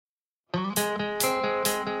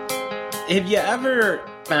Have you ever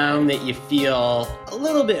found that you feel a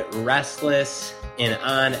little bit restless and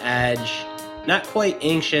on edge, not quite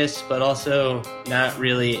anxious, but also not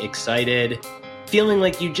really excited, feeling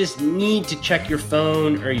like you just need to check your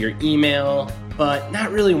phone or your email, but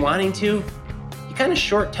not really wanting to? You kind of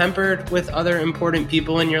short-tempered with other important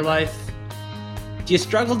people in your life? Do you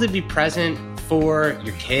struggle to be present for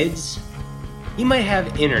your kids? You might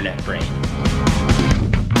have internet brain.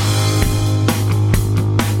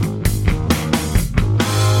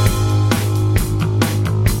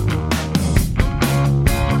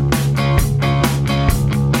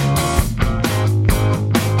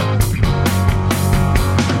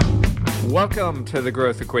 Welcome to the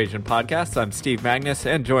Growth Equation Podcast. I'm Steve Magnus,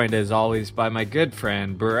 and joined as always by my good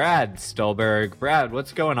friend, Brad Stulberg. Brad,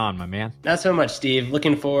 what's going on, my man? Not so much, Steve.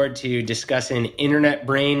 Looking forward to discussing internet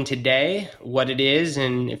brain today, what it is,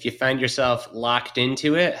 and if you find yourself locked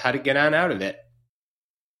into it, how to get on out of it.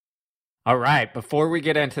 All right, before we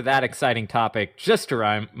get into that exciting topic, just a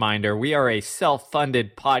reminder, we are a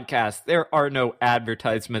self-funded podcast. There are no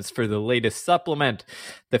advertisements for the latest supplement,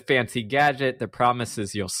 the fancy gadget that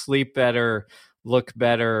promises you'll sleep better, look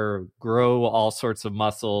better, grow all sorts of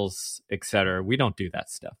muscles, etc. We don't do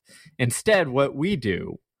that stuff. Instead, what we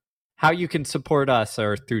do, how you can support us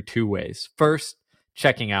are through two ways. First,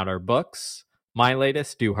 checking out our books. My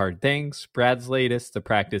latest, Do Hard Things. Brad's latest, The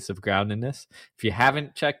Practice of Groundedness. If you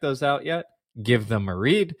haven't checked those out yet, give them a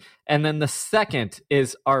read. And then the second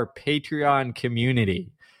is our Patreon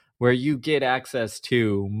community, where you get access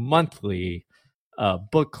to monthly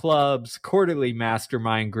book clubs, quarterly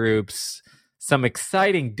mastermind groups, some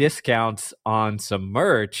exciting discounts on some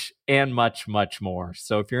merch, and much, much more.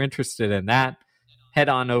 So if you're interested in that, head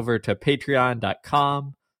on over to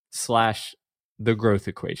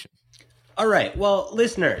patreon.com/thegrowthequation. All right. Well,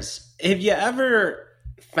 listeners, have you ever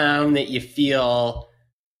found that you feel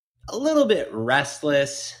a little bit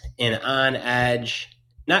restless and on edge,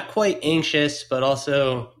 not quite anxious, but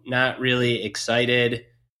also not really excited,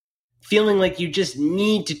 feeling like you just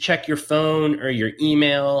need to check your phone or your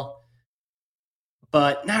email,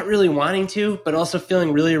 but not really wanting to, but also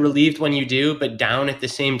feeling really relieved when you do, but down at the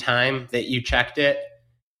same time that you checked it?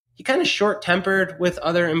 You kind of short-tempered with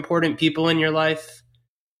other important people in your life?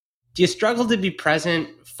 Do you struggle to be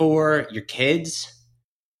present for your kids?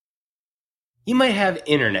 You might have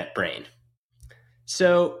internet brain.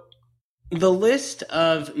 So the list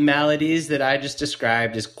of maladies that I just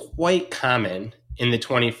described is quite common in the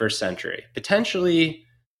 21st century, potentially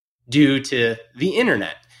due to the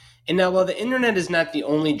internet. And now, while the internet is not the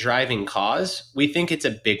only driving cause, we think it's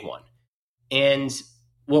a big one. And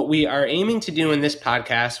what we are aiming to do in this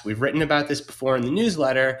podcast, we've written about this before in the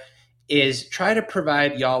newsletter, is try to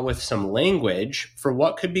provide y'all with some language for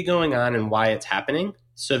what could be going on and why it's happening,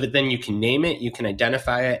 so that then you can name it, you can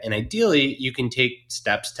identify it, and ideally you can take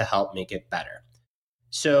steps to help make it better.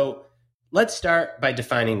 So let's start by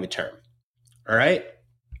defining the term. All right?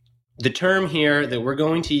 The term here that we're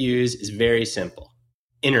going to use is very simple: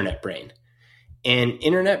 internet brain. And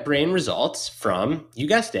internet brain results from, you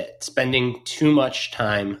guessed it, spending too much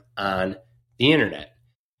time on the internet.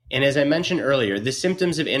 And as I mentioned earlier, the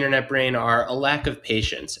symptoms of internet brain are a lack of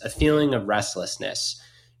patience, a feeling of restlessness,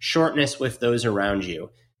 shortness with those around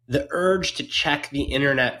you, the urge to check the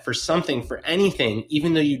internet for something, for anything,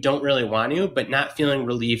 even though you don't really want to, but not feeling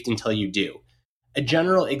relieved until you do, a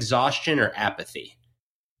general exhaustion or apathy.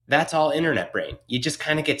 That's all internet brain. You just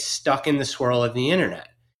kind of get stuck in the swirl of the internet.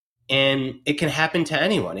 And it can happen to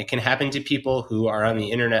anyone. It can happen to people who are on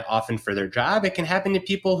the internet often for their job. It can happen to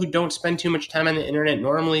people who don't spend too much time on the internet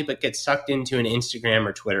normally, but get sucked into an Instagram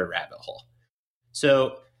or Twitter rabbit hole.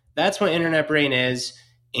 So that's what internet brain is.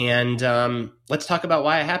 And let's talk about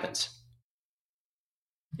why it happens.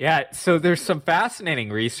 Yeah, so there's some fascinating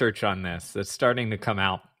research on this that's starting to come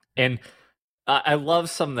out. And I love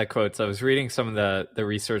some of the quotes. I was reading some of the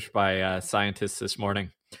research by scientists this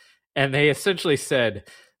morning, and they essentially said,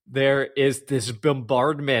 there is this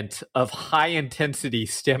bombardment of high-intensity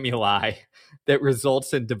stimuli that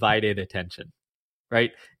results in divided attention,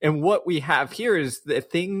 right? And what we have here is the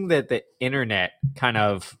thing that the internet kind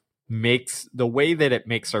of makes, the way that it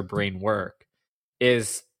makes our brain work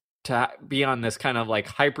is to be on this kind of like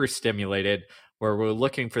hyper-stimulated, where we're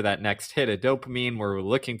looking for that next hit of dopamine, where we're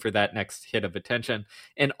looking for that next hit of attention,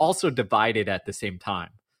 and also divided at the same time.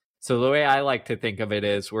 So the way I like to think of it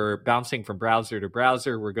is we're bouncing from browser to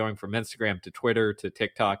browser. We're going from Instagram to Twitter to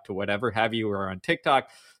TikTok to whatever have you. We're on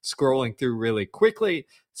TikTok, scrolling through really quickly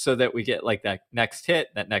so that we get like that next hit,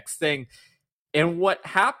 that next thing. And what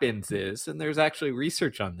happens is, and there's actually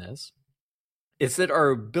research on this, is that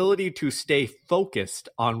our ability to stay focused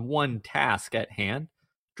on one task at hand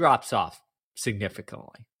drops off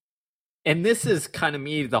significantly. And this is kind of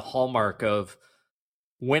me, the hallmark of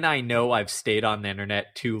when I know I've stayed on the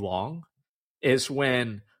internet too long, is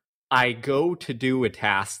when I go to do a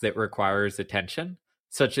task that requires attention,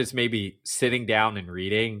 such as maybe sitting down and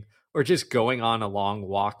reading, or just going on a long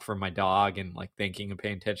walk for my dog and like thinking and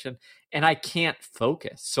paying attention, and I can't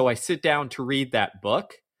focus. So I sit down to read that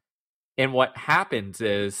book, and what happens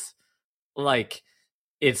is like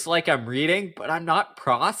it's like I'm reading, but I'm not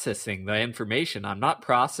processing the information. I'm not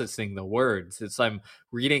processing the words. It's I'm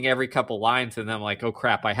reading every couple lines and then I'm like, oh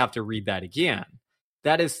crap, I have to read that again.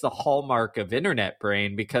 That is the hallmark of internet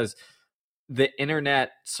brain, because the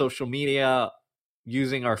internet, social media,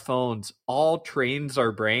 using our phones all trains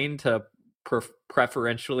our brain to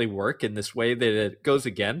preferentially work in this way that it goes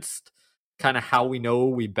against kind of how we know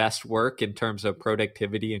we best work in terms of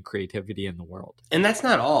productivity and creativity in the world. And that's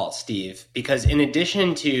not all, Steve, because in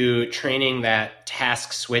addition to training that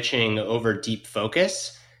task switching over deep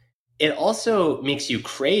focus, it also makes you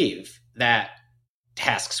crave that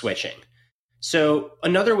task switching. So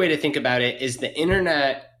another way to think about it is the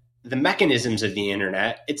internet, the mechanisms of the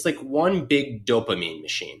internet, it's like one big dopamine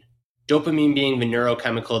machine. Dopamine being the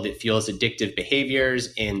neurochemical that fuels addictive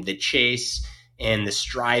behaviors and the chase and the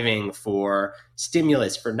striving for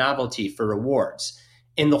stimulus, for novelty, for rewards.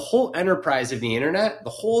 And the whole enterprise of the internet, the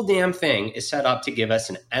whole damn thing is set up to give us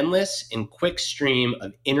an endless and quick stream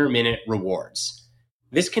of intermittent rewards.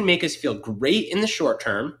 This can make us feel great in the short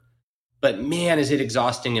term, but man, is it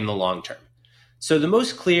exhausting in the long term. So the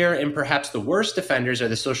most clear and perhaps the worst offenders are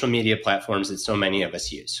the social media platforms that so many of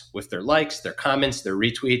us use, with their likes, their comments, their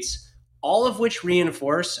retweets, all of which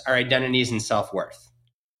reinforce our identities and self-worth.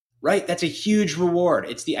 Right? That's a huge reward.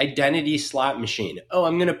 It's the identity slot machine. Oh,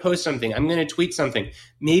 I'm going to post something. I'm going to tweet something.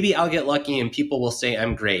 Maybe I'll get lucky and people will say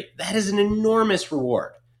I'm great. That is an enormous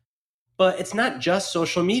reward. But it's not just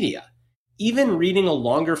social media. Even reading a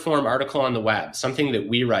longer form article on the web, something that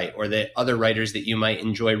we write or that other writers that you might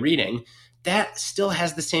enjoy reading, that still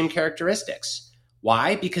has the same characteristics.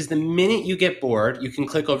 Why? Because the minute you get bored, you can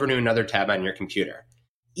click over to another tab on your computer.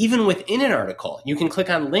 Even within an article, you can click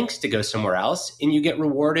on links to go somewhere else, and you get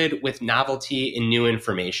rewarded with novelty and new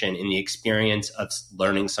information in the experience of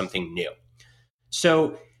learning something new.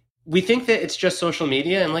 So we think that it's just social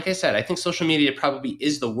media. And like I said, I think social media probably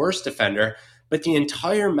is the worst offender, but the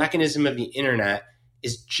entire mechanism of the internet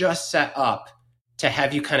is just set up to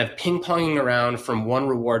have you kind of ping-ponging around from one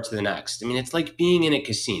reward to the next. I mean, it's like being in a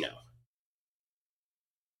casino.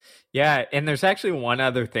 Yeah, and there's actually one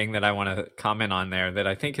other thing that I want to comment on there that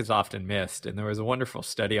I think is often missed. And there was a wonderful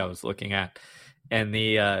study I was looking at, and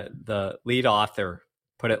the lead author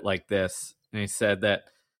put it like this, and he said that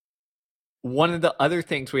one of the other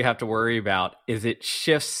things we have to worry about is it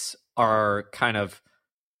shifts our kind of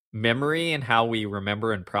memory and how we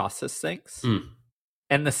remember and process things.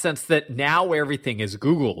 And the sense that now everything is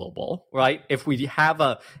Googleable, right? If we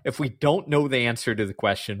don't know the answer to the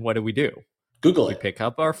question, what do? Google it. We pick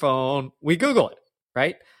up our phone, we Google it,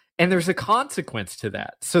 right? And there's a consequence to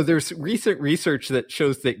that. So there's recent research that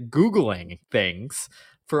shows that Googling things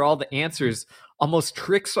for all the answers almost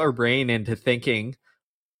tricks our brain into thinking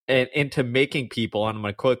and into making people, and I'm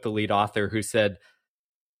going to quote the lead author who said,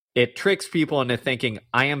 it tricks people into thinking,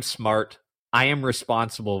 I am smart, I am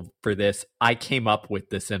responsible for this, I came up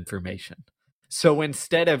with this information. So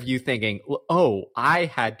instead of you thinking, oh, I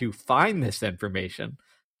had to find this information,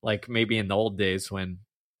 like maybe in the old days when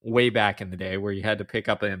way back in the day where you had to pick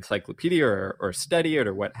up an encyclopedia or study it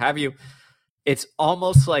or what have you, it's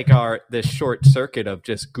almost like this short circuit of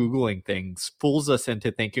just Googling things fools us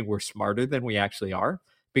into thinking we're smarter than we actually are,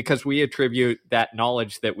 because we attribute that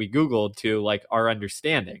knowledge that we Googled to like our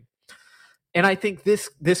understanding. And I think this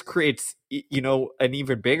creates, an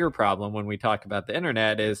even bigger problem when we talk about the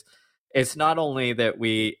internet. Is it's not only that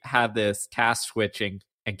we have this task switching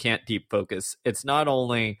and can't deep focus. It's not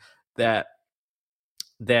only that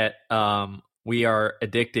we are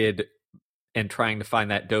addicted and trying to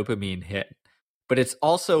find that dopamine hit, but it's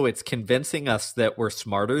convincing us that we're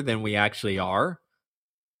smarter than we actually are.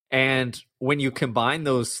 And when you combine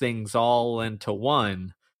those things all into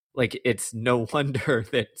one, like it's no wonder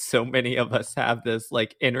that so many of us have this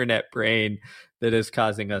like internet brain that is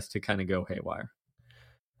causing us to kind of go haywire.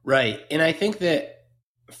 Right. And I think that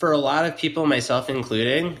for a lot of people, myself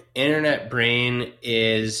including, internet brain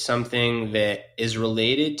is something that is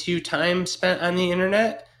related to time spent on the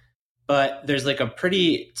internet, but there's like a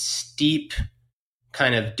pretty steep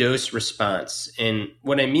kind of dose response. And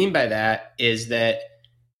what I mean by that is that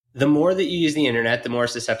the more that you use the internet, the more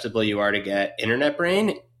susceptible you are to get internet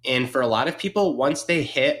brain. And for a lot of people, once they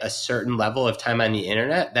hit a certain level of time on the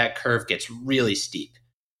internet, that curve gets really steep.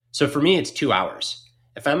 So for me, it's 2 hours.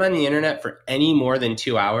 If I'm on the internet for any more than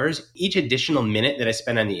 2 hours, each additional minute that I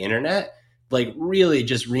spend on the internet, like really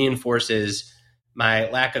just reinforces my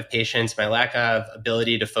lack of patience, my lack of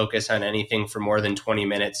ability to focus on anything for more than 20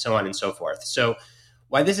 minutes, so on and so forth. So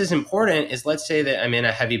why this is important is, let's say that I'm in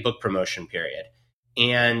a heavy book promotion period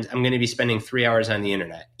and I'm going to be spending 3 hours on the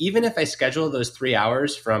internet. Even if I schedule those 3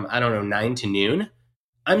 hours from, I don't know, 9 to noon,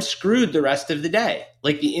 I'm screwed the rest of the day.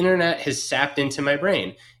 Like, the internet has sapped into my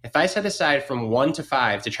brain. If I set aside from 1 to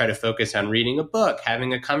 5 to try to focus on reading a book,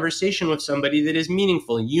 having a conversation with somebody that is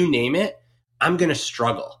meaningful, you name it, I'm going to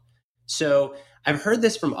struggle. So I've heard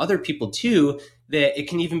this from other people too, that it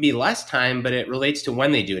can even be less time, but it relates to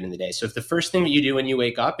when they do it in the day. So if the first thing that you do when you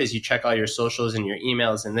wake up is you check all your socials and your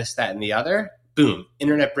emails and this, that, and the other, boom,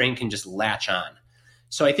 internet brain can just latch on.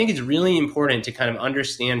 So I think it's really important to kind of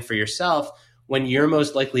understand for yourself when you're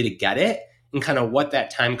most likely to get it and kind of what that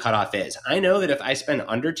time cutoff is. I know that if I spend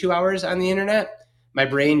under 2 hours on the internet, my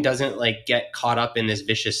brain doesn't like get caught up in this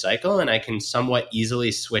vicious cycle and I can somewhat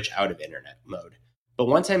easily switch out of internet mode. But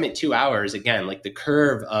once I'm at 2 hours, again, like the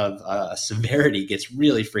curve of severity gets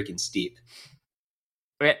really freaking steep.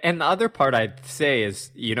 And the other part I'd say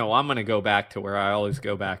is, I'm going to go back to where I always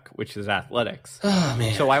go back, which is athletics. Oh,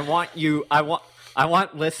 man. So I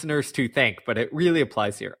want listeners to think, but it really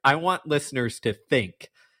applies here. I want listeners to think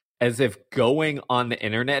as if going on the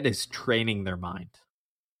internet is training their mind.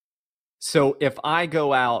 So if I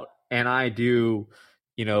go out and I do,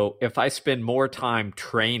 if I spend more time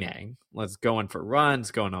training, let's going for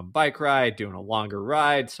runs, going on a bike ride, doing a longer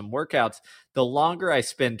ride, some workouts, the longer I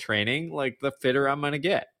spend training, like the fitter I'm going to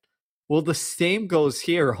get. Well, the same goes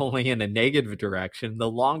here, only in a negative direction.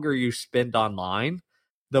 The longer you spend online,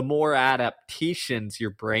 the more adaptations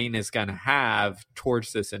your brain is going to have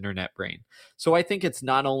towards this internet brain. So I think it's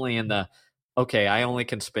not only in the, okay, I only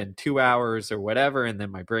can spend 2 hours or whatever, and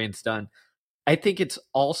then my brain's done. I think it's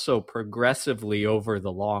also progressively over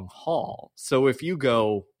the long haul. So if you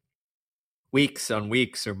go weeks on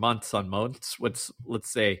weeks or months on months, let's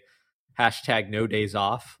say hashtag no days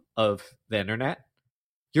off of the internet,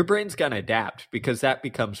 your brain's going to adapt because that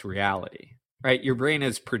becomes reality, right? Your brain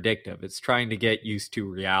is predictive. It's trying to get used to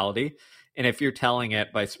reality. And if you're telling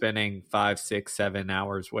it by spending 5, 6, 7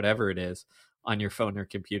 hours, whatever it is, on your phone or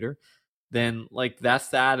computer, then like that's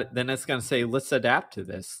that. Then it's going to say, let's adapt to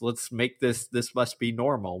this. Let's make this must be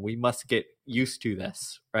normal. We must get used to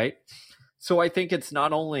this, right? So I think it's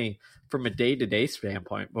not only from a day-to-day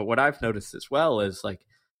standpoint, but what I've noticed as well is like,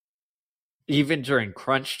 even during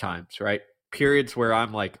crunch times, right? Periods where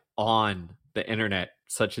I'm like on the internet,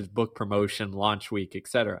 such as book promotion, launch week,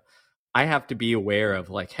 etc. I have to be aware of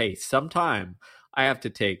like, hey, sometime I have to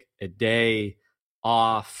take a day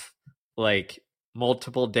off, like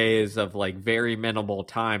multiple days of like very minimal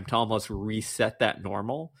time to almost reset that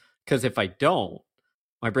normal. Because if I don't,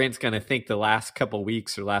 my brain's going to think the last couple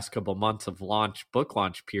weeks or last couple months of book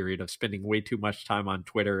launch period of spending way too much time on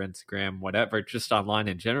Twitter, Instagram, whatever, just online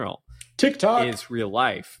in general, TikTok is real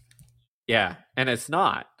life. Yeah. And it's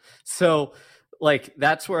not. So like,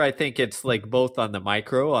 that's where I think it's like both on the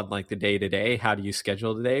micro, on like the day to day, how do you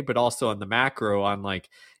schedule the day, but also on the macro, on like,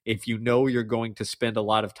 if you know you're going to spend a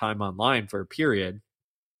lot of time online for a period,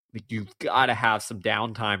 you've got to have some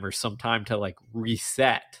downtime or some time to like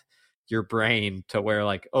reset your brain to where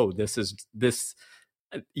like, oh, this,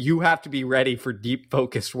 you have to be ready for deep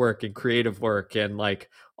focused work and creative work and like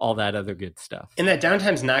all that other good stuff. And that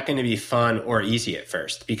downtime's not going to be fun or easy at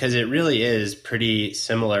first, because it really is pretty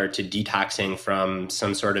similar to detoxing from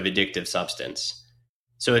some sort of addictive substance.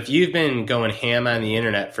 So if you've been going ham on the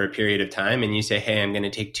internet for a period of time and you say, hey, I'm going to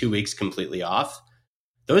take 2 weeks completely off,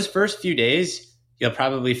 those first few days, you'll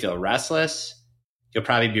probably feel restless. You'll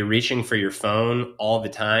probably be reaching for your phone all the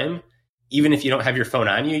time. Even if you don't have your phone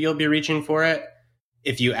on you, you'll be reaching for it.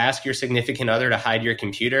 If you ask your significant other to hide your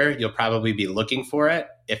computer, you'll probably be looking for it,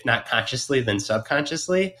 if not consciously, then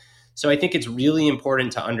subconsciously. So I think it's really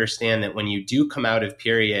important to understand that when you do come out of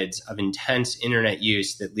periods of intense internet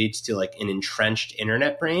use that leads to like an entrenched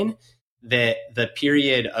internet brain, that the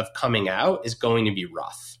period of coming out is going to be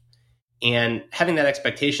rough. And having that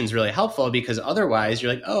expectation is really helpful, because otherwise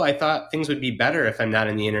you're like, oh, I thought things would be better if I'm not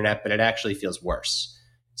on the internet, but it actually feels worse.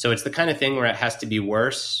 So it's the kind of thing where it has to be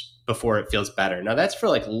worse before it feels better. Now that's for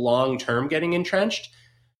like long-term getting entrenched.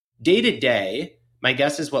 Day to day, my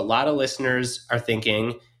guess is what a lot of listeners are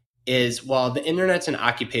thinking is, well, the internet's an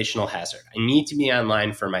occupational hazard. I need to be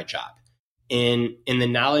online for my job. In the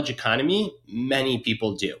knowledge economy, many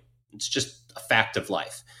people do. It's just a fact of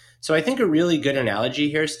life. So I think a really good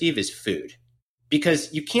analogy here, Steve, is food,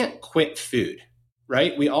 because you can't quit food,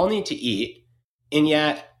 right? We all need to eat. And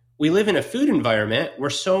yet we live in a food environment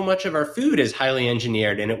where so much of our food is highly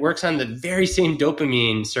engineered and it works on the very same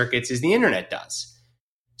dopamine circuits as the internet does.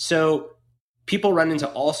 So people run into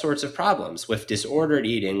all sorts of problems with disordered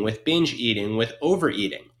eating, with binge eating, with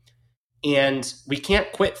overeating. And we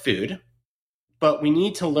can't quit food, but we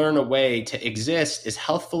need to learn a way to exist as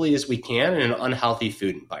healthfully as we can in an unhealthy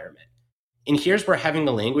food environment. And here's where having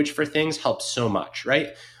the language for things helps so much, right?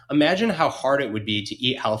 Imagine how hard it would be to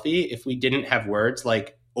eat healthy if we didn't have words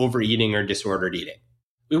like overeating or disordered eating.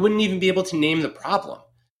 We wouldn't even be able to name the problem.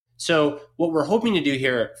 So what we're hoping to do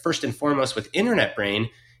here, first and foremost with Internet Brain,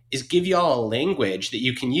 is give you all a language that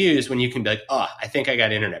you can use when you can be like, oh, I think I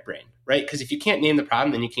got internet brain, right? Because if you can't name the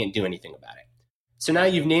problem, then you can't do anything about it. So now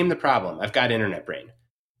you've named the problem. I've got internet brain.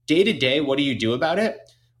 Day to day, what do you do about it?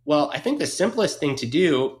 Well, I think the simplest thing to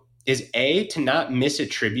do is A, to not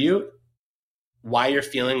misattribute why you're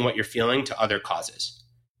feeling what you're feeling to other causes.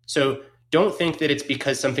 So don't think that it's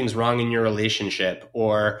because something's wrong in your relationship,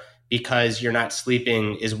 or because you're not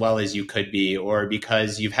sleeping as well as you could be, or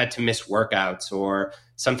because you've had to miss workouts, or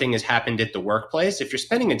something has happened at the workplace. If you're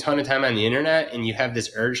spending a ton of time on the internet and you have this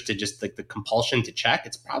urge to just like the compulsion to check,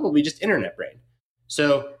 it's probably just internet brain.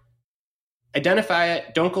 So identify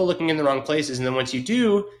it, don't go looking in the wrong places. And then once you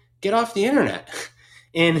do, get off the internet.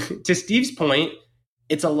 And to Steve's point,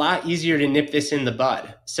 it's a lot easier to nip this in the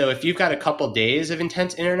bud. So if you've got a couple days of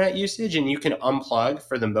intense internet usage and you can unplug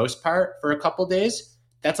for the most part for a couple days,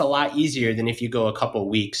 that's a lot easier than if you go a couple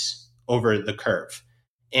weeks over the curve.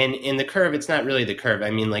 And in the curve, it's not really the curve. I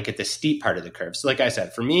mean, like at the steep part of the curve. So like I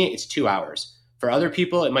said, for me, it's 2 hours. For other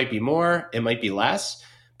people, it might be more, it might be less.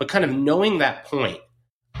 But kind of knowing that point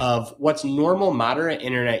of what's normal, moderate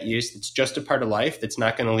internet use that's just a part of life that's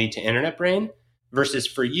not going to lead to internet brain, versus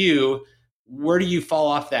for you, where do you fall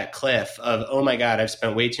off that cliff of, oh my God, I've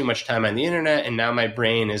spent way too much time on the internet and now my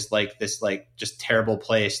brain is like this like just terrible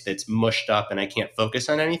place that's mushed up and I can't focus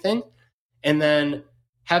on anything. And then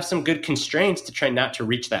have some good constraints to try not to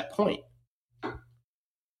reach that point.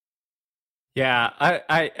 Yeah,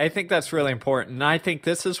 I think that's really important. And I think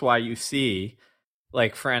this is why you see,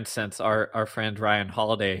 like, for instance, our friend Ryan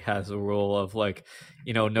Holiday has a rule of like,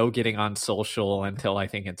 you know, no getting on social until I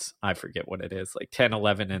think I forget what it is, like 10,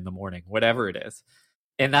 11 in the morning, whatever it is.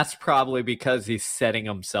 And that's probably because he's setting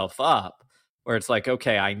himself up where it's like,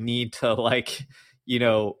 okay, I need to like, you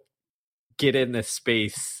know, get in this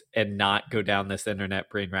space and not go down this internet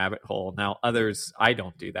brain rabbit hole. Now, others, I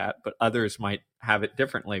don't do that, but others might have it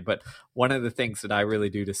differently. But one of the things that I really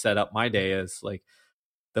do to set up my day is like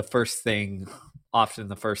often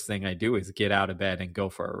the first thing I do is get out of bed and go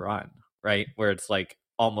for a run, right? Where it's like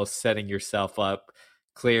almost setting yourself up,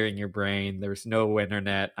 clearing your brain. There's no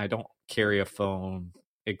internet. I don't carry a phone,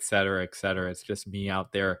 et cetera, et cetera. It's just me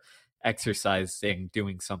out there exercising,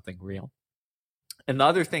 doing something real. And the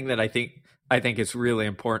other thing that I think is really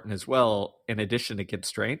important as well, in addition to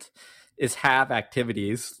constraints, is have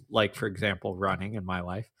activities like, for example, running in my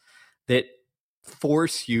life that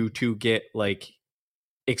force you to get like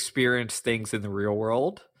experience things in the real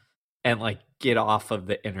world and like get off of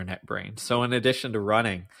the internet brain. So in addition to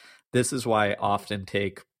running, this is why I often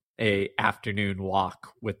take a afternoon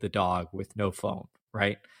walk with the dog with no phone,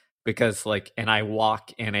 right? Because like, and I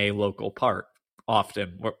walk in a local park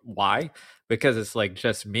often. Why? Because it's like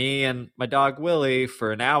just me and my dog Willie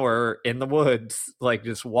for an hour in the woods, like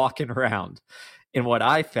just walking around. And what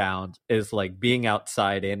I found is like being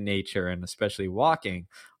outside in nature and especially walking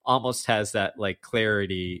almost has that like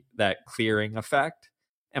clarity, that clearing effect.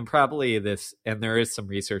 And probably this, and there is some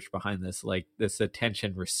research behind this, like this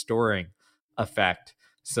attention restoring effect,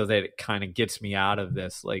 so that it kind of gets me out of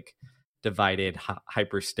this like divided,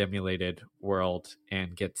 hyper-stimulated world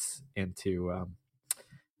and gets into,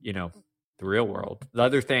 the real world. The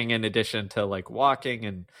other thing, in addition to like walking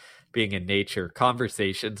and being in nature,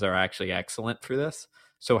 conversations are actually excellent for this.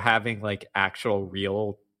 So having like actual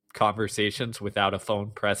real conversations without a phone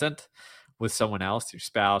present with someone else, your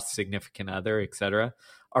spouse, significant other, etc.,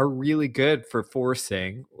 are really good for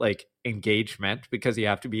forcing like engagement, because you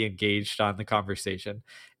have to be engaged on the conversation,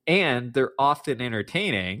 and they're often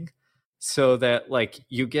entertaining, so that like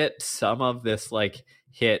you get some of this like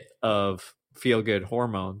hit of feel good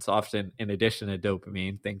hormones, often in addition to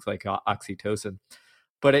dopamine, things like oxytocin.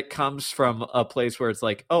 But it comes from a place where it's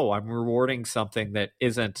like, oh, I'm rewarding something that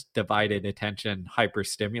isn't divided attention,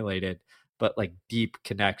 hyper-stimulated, but like deep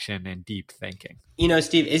connection and deep thinking. You know,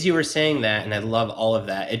 Steve, as you were saying that, and I love all of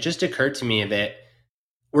that, it just occurred to me that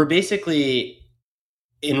we're basically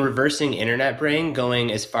in reversing internet brain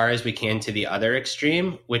going as far as we can to the other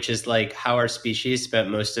extreme, which is like how our species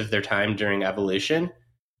spent most of their time during evolution,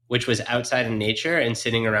 which was outside in nature and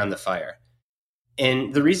sitting around the fire.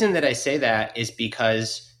 And the reason that I say that is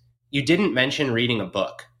because you didn't mention reading a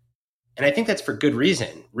book. And I think that's for good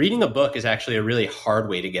reason. Reading a book is actually a really hard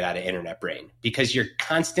way to get out of internet brain because you're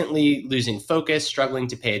constantly losing focus, struggling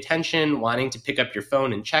to pay attention, wanting to pick up your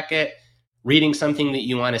phone and check it, reading something that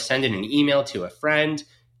you want to send in an email to a friend,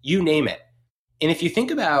 you name it. And if you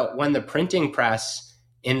think about when the printing press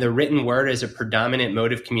and the written word as a predominant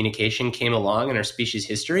mode of communication came along in our species'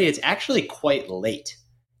 history, it's actually quite late.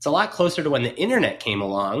 It's a lot closer to when the internet came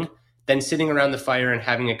along than sitting around the fire and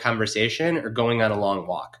having a conversation or going on a long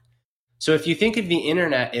walk. So if you think of the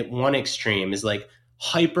internet at one extreme as like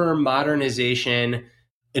hyper modernization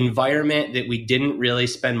environment that we didn't really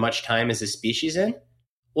spend much time as a species in,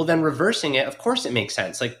 well, then reversing it, of course it makes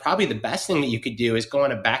sense. Like probably the best thing that you could do is go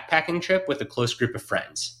on a backpacking trip with a close group of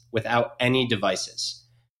friends without any devices.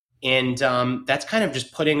 And that's kind of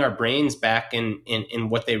just putting our brains back in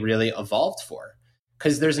what they really evolved for.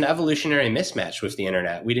 Because there's an evolutionary mismatch with the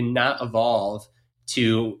internet. We did not evolve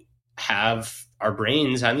to have our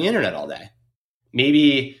brains on the internet all day.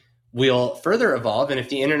 Maybe we'll further evolve. And if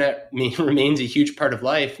the internet remains a huge part of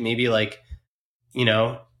life, maybe like,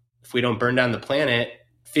 if we don't burn down the planet,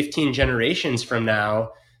 15 generations from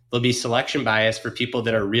now, there'll be selection bias for people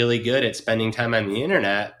that are really good at spending time on the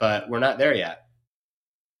internet, but we're not there yet.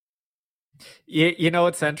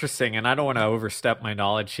 It's interesting, and I don't want to overstep my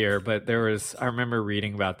knowledge here, but I remember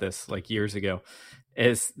reading about this like years ago,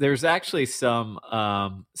 there's actually some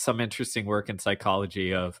interesting work in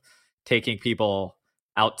psychology of taking people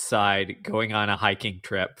outside, going on a hiking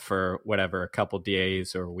trip for whatever, a couple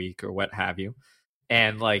days or a week or what have you.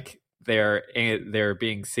 And like there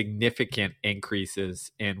being significant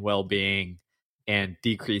increases in well-being and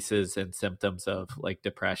decreases in symptoms of like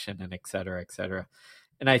depression and et cetera, et cetera.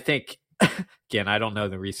 And I think, again, I don't know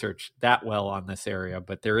the research that well on this area,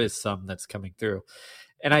 but there is some that's coming through.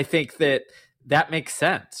 And I think that makes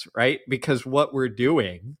sense, right? Because what we're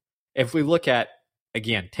doing, if we look at,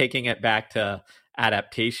 again, taking it back to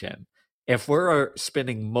adaptation, if we're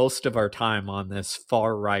spending most of our time on this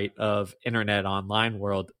far right of internet online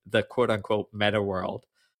world, the quote unquote meta world,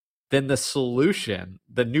 then the solution,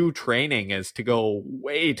 the new training is to go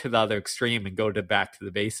way to the other extreme and go back to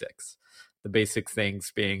the basics. The basic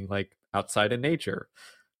things being like outside in nature,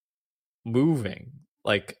 moving,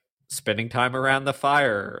 like spending time around the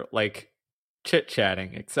fire, like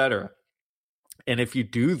chit-chatting, etc. And if you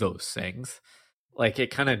do those things, like it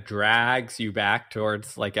kind of drags you back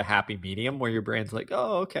towards like a happy medium where your brain's like,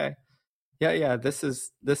 oh, okay, yeah, this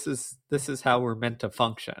is how we're meant to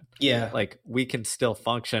function. Yeah, like we can still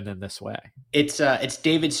function in this way. It's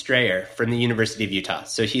David Strayer from the University of Utah.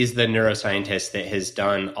 So he's the neuroscientist that has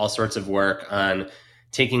done all sorts of work on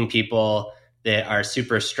taking people that are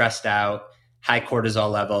super stressed out, high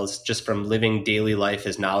cortisol levels, just from living daily life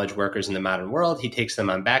as knowledge workers in the modern world. He takes them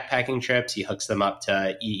on backpacking trips. He hooks them up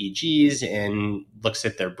to EEGs and looks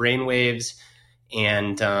at their brain waves,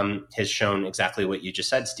 and has shown exactly what you just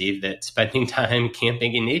said, Steve, that spending time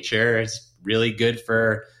camping in nature is really good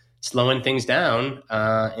for slowing things down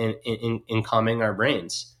and calming our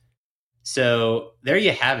brains. So there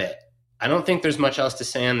you have it. I don't think there's much else to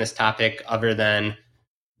say on this topic other than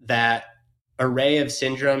that array of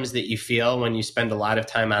syndromes that you feel when you spend a lot of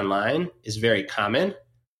time online is very common.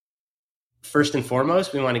 First and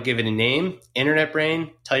foremost, we want to give it a name, internet brain.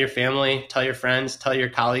 Tell your family, tell your friends, tell your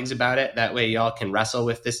colleagues about it. That way y'all can wrestle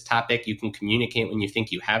with this topic. You can communicate when you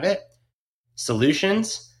think you have it.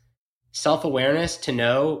 Solutions, self-awareness to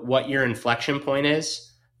know what your inflection point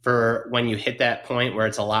is for when you hit that point where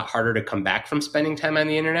it's a lot harder to come back from spending time on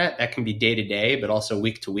the internet. That can be day to day, but also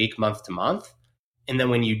week to week, month to month. And then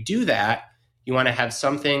when you do that, you want to have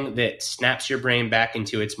something that snaps your brain back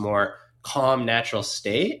into its more calm, natural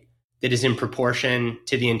state that is in proportion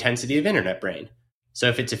to the intensity of internet brain. So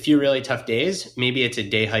if it's a few really tough days, maybe it's a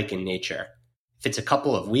day hike in nature. If it's a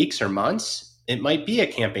couple of weeks or months, it might be a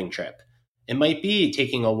camping trip. It might be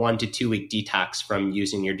taking a 1 to 2 week detox from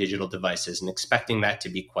using your digital devices and expecting that to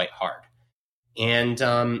be quite hard. And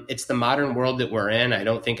it's the modern world that we're in. I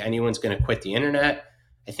don't think anyone's going to quit the internet.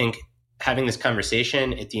 I think having this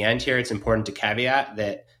conversation at the end here, it's important to caveat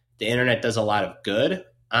that the internet does a lot of good.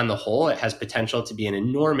 On the whole, it has potential to be an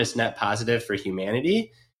enormous net positive for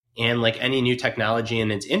humanity. And like any new technology in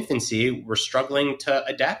its infancy, we're struggling to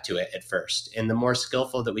adapt to it at first. And the more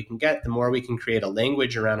skillful that we can get, the more we can create a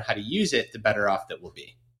language around how to use it, the better off that we'll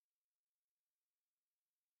be.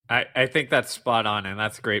 I think that's spot on, and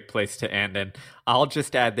that's a great place to end. And I'll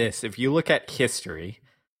just add this. If you look at history,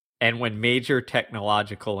 and when major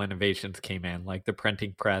technological innovations came in, like the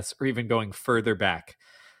printing press, or even going further back,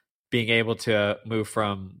 being able to move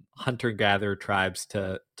from hunter-gatherer tribes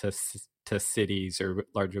to to cities or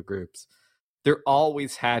larger groups, there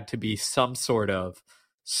always had to be some sort of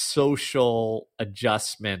social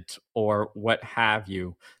adjustment or what have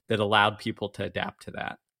you that allowed people to adapt to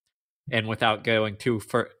that. And without going too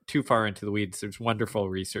far into the weeds, there's wonderful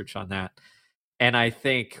research on that. And I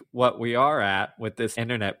think what we are at with this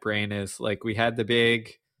internet brain is like, we had the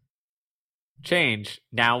big change.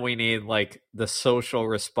 Now we need like the social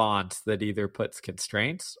response that either puts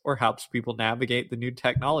constraints or helps people navigate the new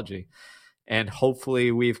technology. And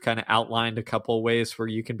hopefully we've kind of outlined a couple of ways where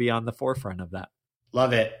you can be on the forefront of that.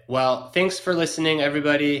 Love it. Well, thanks for listening,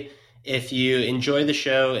 everybody. If you enjoy the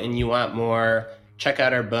show and you want more, check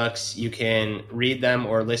out our books. You can read them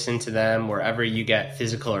or listen to them wherever you get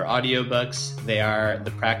physical or audio books. They are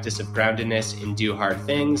The Practice of Groundedness and Do Hard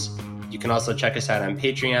Things. You can also check us out on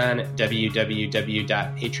Patreon,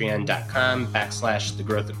 www.patreon.com/The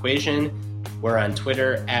Growth Equation. We're on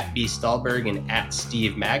Twitter @BStallberg and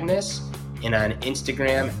 @SteveMagnus, and on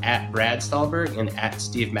Instagram @Brad Stallberg and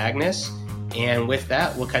 @Steve Magnus. And with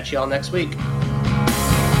that, we'll catch you all next week.